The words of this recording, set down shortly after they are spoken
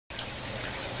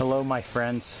Hello my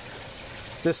friends.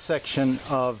 This section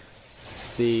of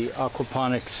the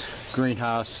aquaponics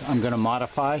greenhouse I'm going to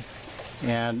modify,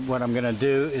 and what I'm going to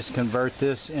do is convert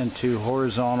this into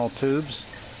horizontal tubes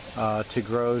to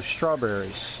grow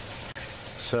strawberries.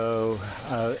 So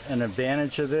an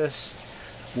advantage of this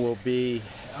will be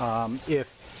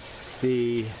if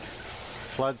the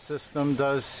flood system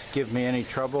does give me any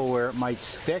trouble where it might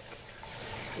stick,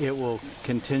 it will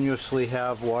continuously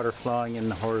have water flowing in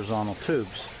the horizontal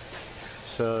tubes.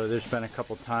 So there's been a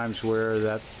couple times where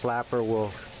that flapper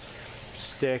will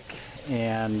stick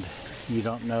and you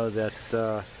don't know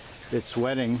that it's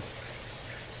wetting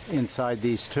inside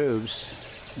these tubes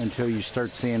until you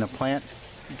start seeing a plant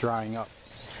drying up.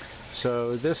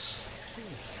 So this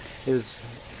is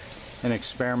an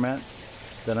experiment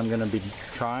that I'm going to be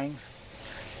trying,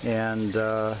 and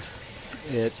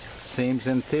it seems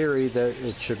in theory that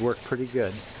it should work pretty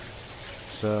good.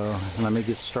 So let me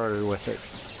get started with it.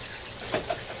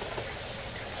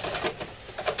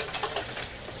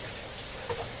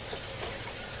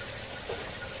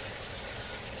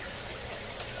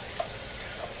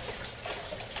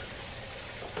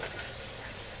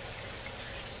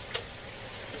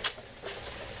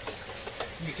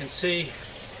 You can see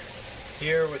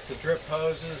here with the drip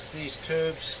hoses, these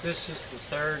tubes, this is the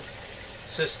third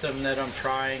system that I'm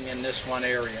trying in this one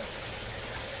area.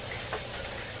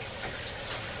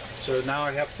 So now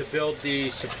I have to build the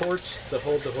supports to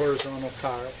hold the horizontal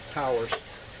towers.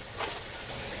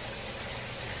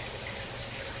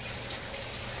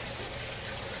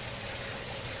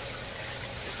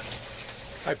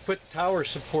 I put tower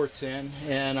supports in,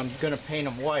 and I'm going to paint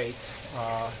them white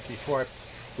before I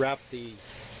wrap the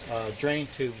drain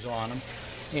tubes on them.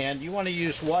 And you want to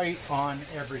use white on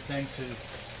everything to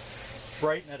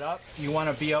brighten it up. You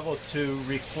want to be able to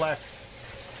reflect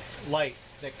light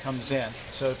that comes in.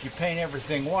 So if you paint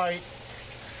everything white,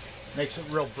 makes it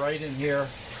real bright in here,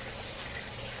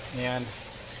 and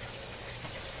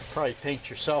probably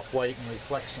paint yourself white and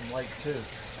reflect some light too.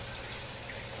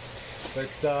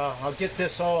 But I'll get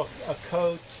this all a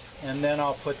coat, and then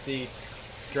I'll put the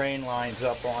drain lines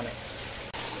up on it.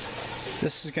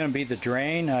 This is going to be the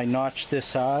drain. I notched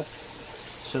this out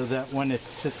so that when it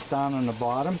sits down on the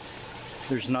bottom,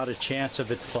 there's not a chance of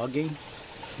it plugging.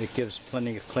 It gives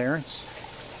plenty of clearance.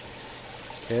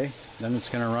 Okay, then it's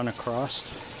going to run across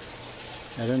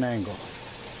at an angle.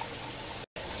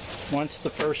 Once the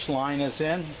first line is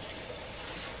in,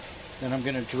 then I'm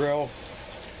going to drill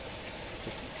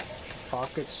the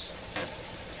pockets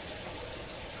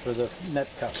for the net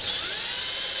cups.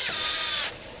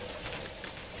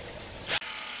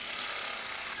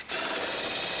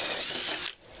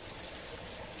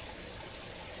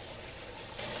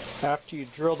 After you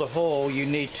drill the hole, you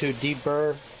need to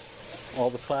deburr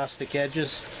all the plastic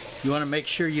edges. You want to make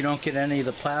sure you don't get any of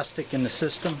the plastic in the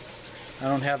system. I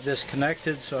don't have this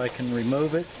connected, so I can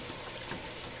remove it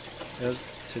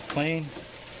to clean.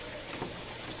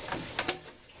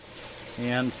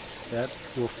 And that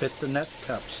will fit the net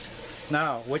cups.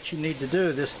 Now, what you need to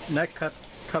do, this net cup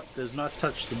does not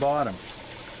touch the bottom.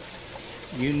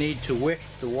 You need to wick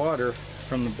the water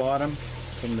from the bottom,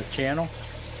 from the channel.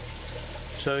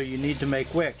 So you need to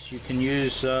make wicks. You can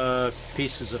use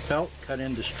pieces of felt cut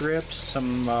into strips,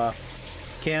 some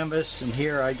canvas, and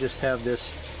here I just have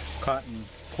this cotton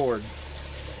cord.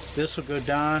 This will go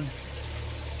down,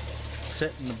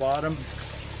 sit in the bottom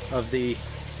of the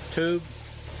tube,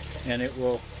 and it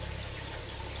will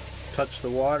touch the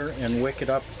water and wick it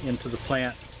up into the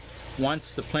plant.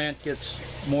 Once the plant gets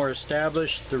more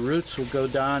established, the roots will go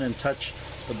down and touch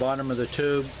the bottom of the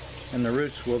tube, and the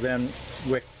roots will then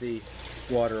wick the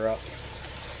water up.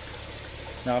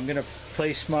 Now I'm going to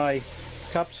place my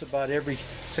cups about every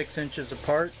 6 inches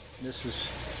apart. This is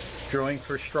growing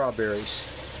for strawberries.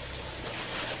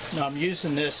 Now I'm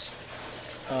using this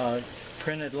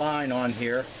printed line on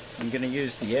here. I'm going to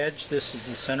use the edge. This is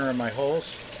the center of my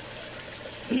holes.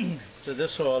 So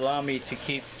this will allow me to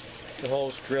keep the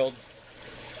holes drilled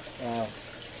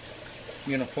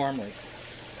uniformly.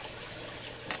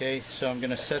 Okay, so I'm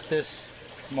going to set this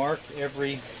mark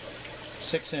every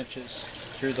 6 inches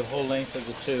through the whole length of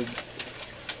the tube.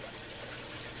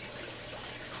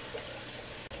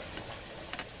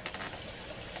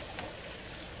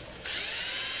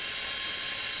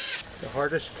 The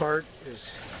hardest part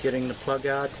is getting the plug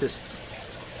out.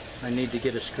 I need to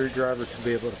get a screwdriver to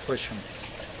be able to push them.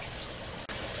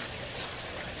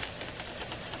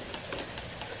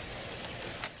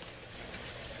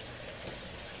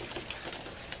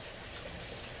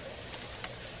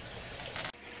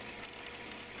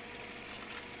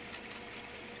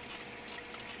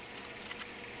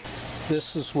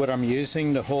 This is what I'm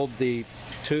using to hold the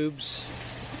tubes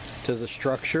to the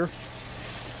structure.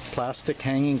 Plastic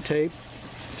hanging tape,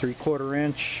 3/4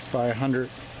 inch by 100.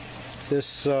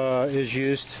 This is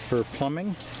used for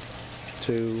plumbing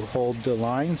to hold the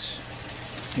lines,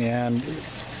 and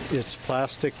it's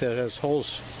plastic that has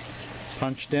holes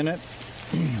punched in it.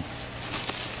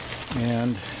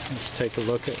 And let's take a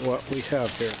look at what we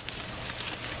have here.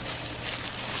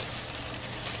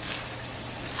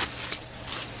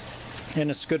 And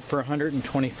it's good for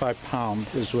 125 pound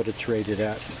is what it's rated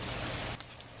at.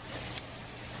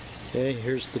 Okay,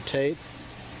 here's the tape.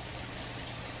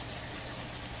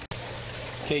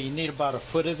 Okay, you need about 1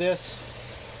 foot of this,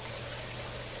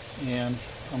 and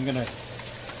I'm going to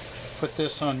put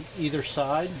this on either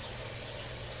side.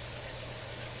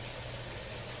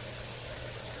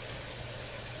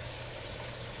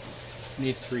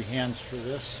 Need 3 hands for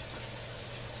this.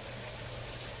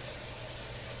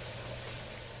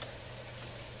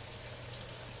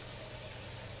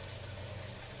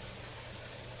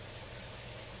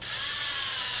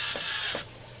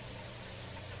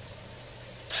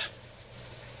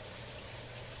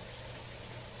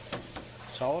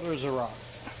 Solid as a rock.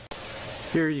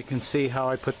 Here you can see how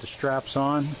I put the straps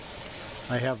on.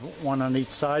 I have one on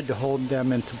each side to hold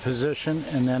them into position,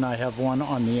 and then I have one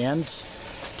on the ends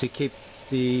to keep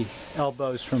the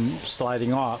elbows from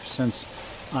sliding off, since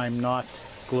I'm not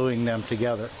gluing them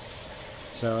together.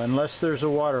 So unless there's a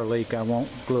water leak, I won't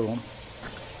glue them.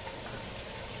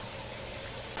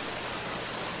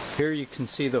 Here you can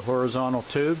see the horizontal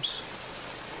tubes.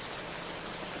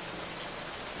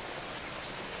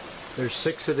 There's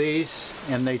 6 of these,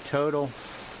 and they total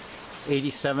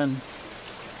 87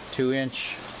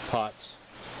 2-inch pots.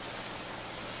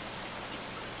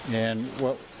 And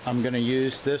what I'm going to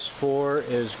use this for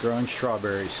is growing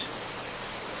strawberries.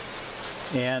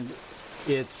 And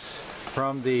it's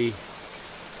from the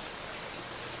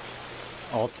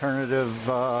alternative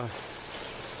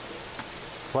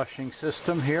flushing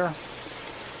system here.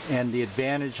 And the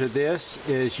advantage of this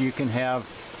is you can have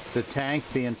the tank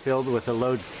being filled with a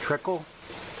low trickle,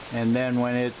 and then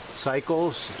when it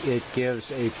cycles, it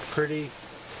gives a pretty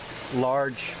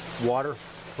large water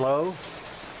flow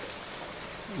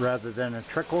rather than a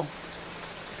trickle,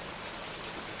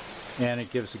 and it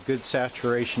gives a good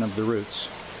saturation of the roots.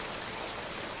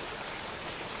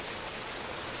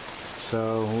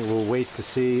 So we'll wait to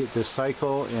see the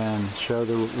cycle and show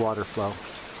the water flow.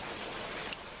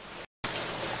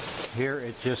 Here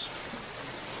it just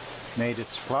made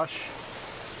its flush.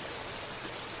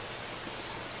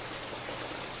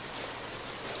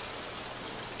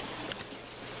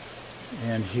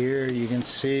 And here you can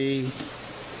see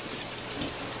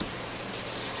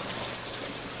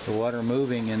the water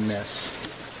moving in this.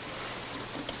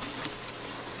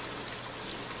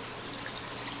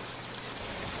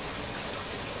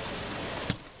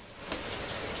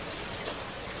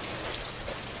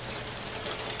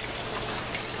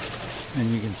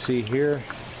 And you can see here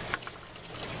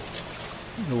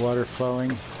the water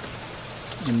flowing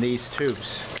in these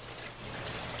tubes.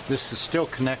 This is still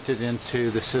connected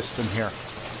into the system here.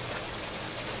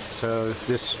 So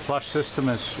this flush system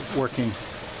is working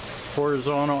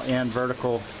horizontal and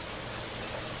vertical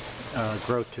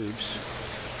grow tubes.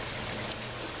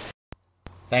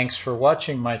 Thanks for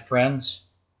watching, my friends.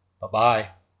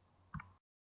 Bye-bye.